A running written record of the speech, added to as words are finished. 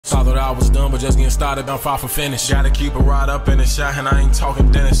Thought I was done, but just getting started, I'm far from finished. Gotta keep it right up in the shot, and I ain't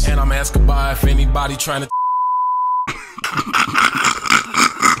talking Dennis. And I'm asking by if anybody trying to.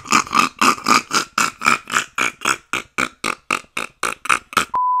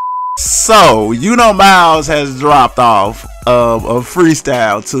 So, Yuno Miles has dropped off a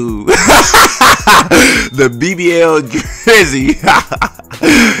freestyle to the BBL Drizzy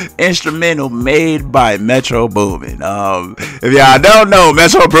instrumental made by Metro Boomin. If y'all don't know,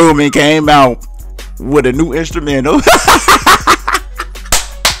 Metro Boomin came out with a new instrumental.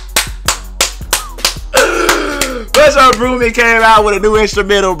 Metro Boomin came out with a new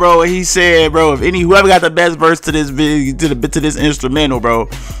instrumental, bro, and he said, bro, if whoever got the best verse to this video, to this instrumental, bro,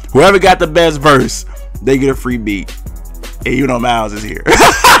 whoever got the best verse, they get a free beat. And Yuno Miles is here.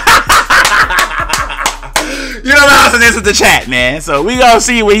 Yuno Miles is into the chat, man. So we gonna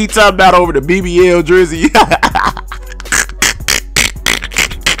see what he talking about over the BBL Drizzy.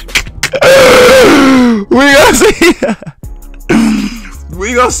 We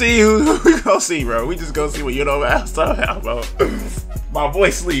gonna see, bro. We just gonna see what Yuno Miles talking about, bro. My boy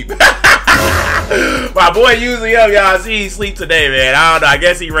sleep. My boy usually up, y'all. See he sleep today, man. I don't know. I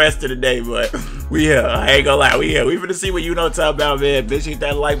guess he rested today, but we here. I ain't gonna lie, we here. We finna see what Yuno talk about, man. Make sure you hit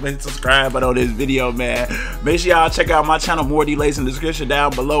that like button, subscribe button on this video, man. Make sure y'all check out my channel, more DLace in the description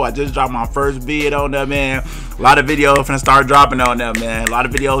down below. I just dropped my first vid on there, man. A lot of videos finna start dropping on there, man. A lot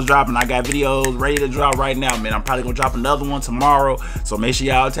of videos dropping. I got videos ready to drop right now, man. I'm probably gonna drop another one tomorrow, so make sure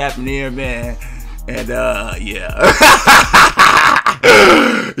y'all tapping in, man. And yeah.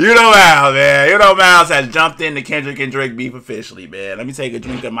 Yuno Miles, man. Yuno Miles has jumped into Kendrick and Drake beef officially, man. Let me take a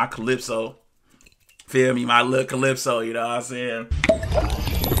drink of my Calypso. Feel me, my little Calypso, you know what I'm saying?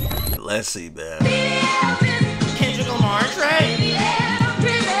 Let's see, man. Kendrick Lamar, Drake.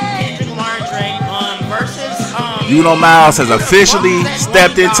 Kendrick Lamar, Drake versus Yuno Miles has officially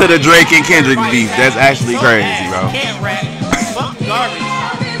stepped into the Drake and Kendrick beef. That's actually crazy, bro. Can't rap. Fuck garbage.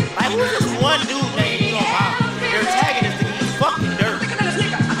 Like, who's this one dude named Yuno Miles? They're tagging this nigga. He's fucking dirty.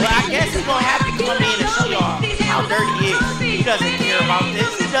 Well, I guess he's gonna have to come in and show y'all how dirty he is. He doesn't care about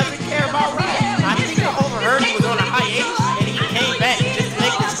this. He doesn't care about rap. I think I overheard he was on a hiatus and he came back just to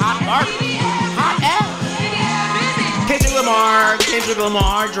make this hot garbage. Hot ass. Kendrick Lamar,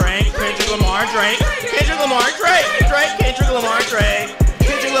 Drake. Kendrick Lamar, Drake. Kendrick Lamar, Drake. Drake, Kendrick Lamar, Drake.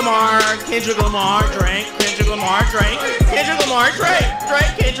 Kendrick Lamar, Drake. Kendrick Lamar, Drake. Kendrick Lamar, Drake.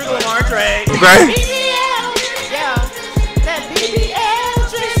 Drake, Kendrick Lamar, Drake. Okay. BBL, yeah. That BBL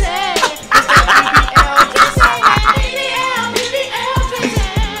Drizzy. BBL Drizzy.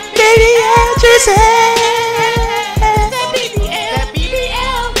 BBL Drizzy. That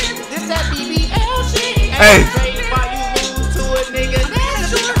BBL. This that BBL shit. Hey.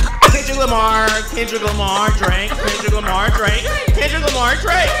 Kendrick Lamar, Drake. Kendrick Lamar, Drake. Kendrick Lamar,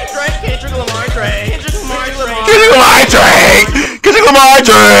 Drake. Drake, Kendrick Lamar, Drake. Kendrick Lamar, Drake. Kendrick Lamar, Drake. Kendrick Lamar,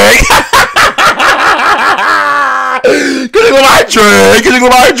 Drake. Kendrick Lamar, Drake. Kendrick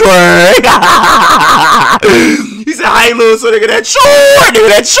Lamar, Drake. He said, "Hi, little so nigga, that short, nigga,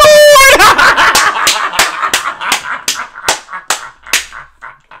 that short."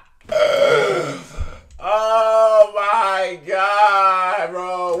 Oh my God,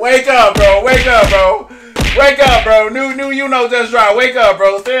 bro! Wake up, bro! Wake up, bro! Wake up, bro! New Yuno just dropped. Wake up,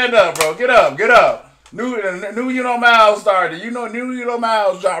 bro! Stand up, bro! Get up, get up! New Yuno Miles started. New Yuno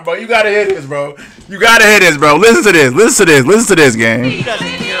Miles dropped, bro. You gotta hear this, bro. You gotta hear this, bro. Listen to this. Listen to this. Listen to this, gang. He doesn't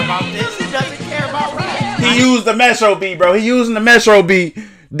care about this. He doesn't care about rap. He used the Metro beat, bro. He using the Metro beat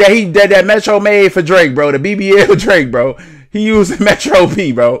that Metro made for Drake, bro. The BBL Drake, bro. He used the Metro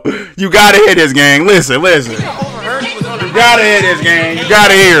beat, bro. You gotta hear this, gang. Listen, listen. You gotta hear this, gang. You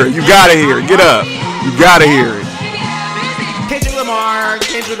gotta hear it. You gotta hear it. Get up. You gotta hear it. Kendrick Lamar,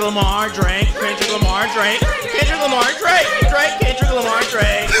 Drake. Kendrick Lamar, Drake. Kendrick Lamar, Drake. Drake, Kendrick Lamar,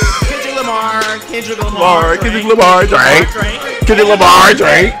 Drake. Kendrick Lamar, Drake. Kendrick Lamar, Drake. Kendrick Lamar,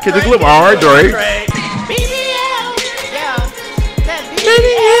 Drake. Kendrick Lamar, Drake. BBL, yeah. That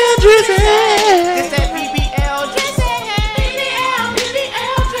BBL Drizzy. It's that BBL Drizzy.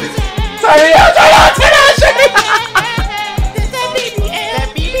 BBL Drizzy. Turn it up, turn it up, turn it up.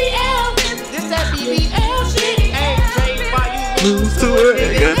 Lose to it,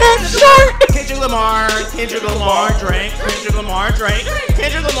 nigga. That's short. Kendrick Lamar, Drake. Kendrick Lamar, Drake. Kendrick Lamar, Drake.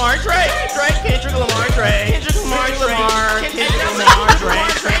 Drake, Kendrick Lamar, Drake. Kendrick Lamar, Kendrick Lamar, Drake.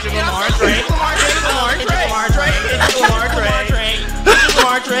 Kendrick Lamar, Drake. Kendrick Lamar, Drake. Kendrick Lamar, Drake. Kendrick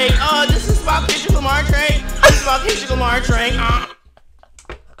Lamar, Drake. Oh, this is about Kendrick Lamar, Drake. This is about Kendrick Lamar, Drake.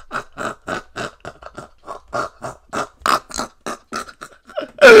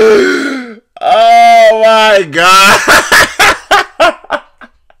 Oh my God.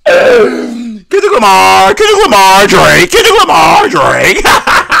 Lamar, Kendrick Lamar, Drake, Kendrick Lamar, Drake.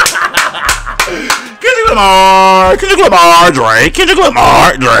 Kendrick Lamar, Kendrick Lamar, Drake, Kendrick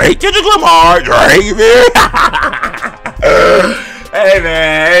Lamar, Drake, Kendrick Lamar, Drake, man. Hey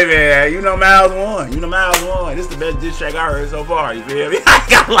man, you know Miles won. You know Miles won. This is the best diss track I heard so far. You feel me? I ain't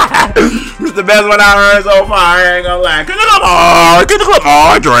gonna lie. This is the best one I heard so far. I ain't gonna lie. Kendrick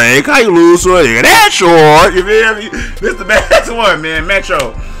Lamar, Drake. How you lose to a nigga that short? You feel me? This is the best one, man.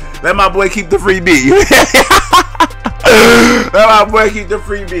 Metro. Let my boy keep the free beat. Let my boy keep the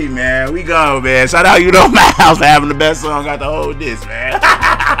free beat, man. We go, man. Shout out You Know Miles for having the best song out the whole disc, man.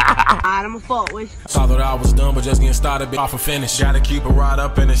 I'm a fault with. I thought I was done, but just getting started off a finish. Gotta keep it right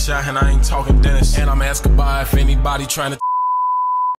up in the shot, and I ain't talking Dennis. And I'm asking by if anybody trying to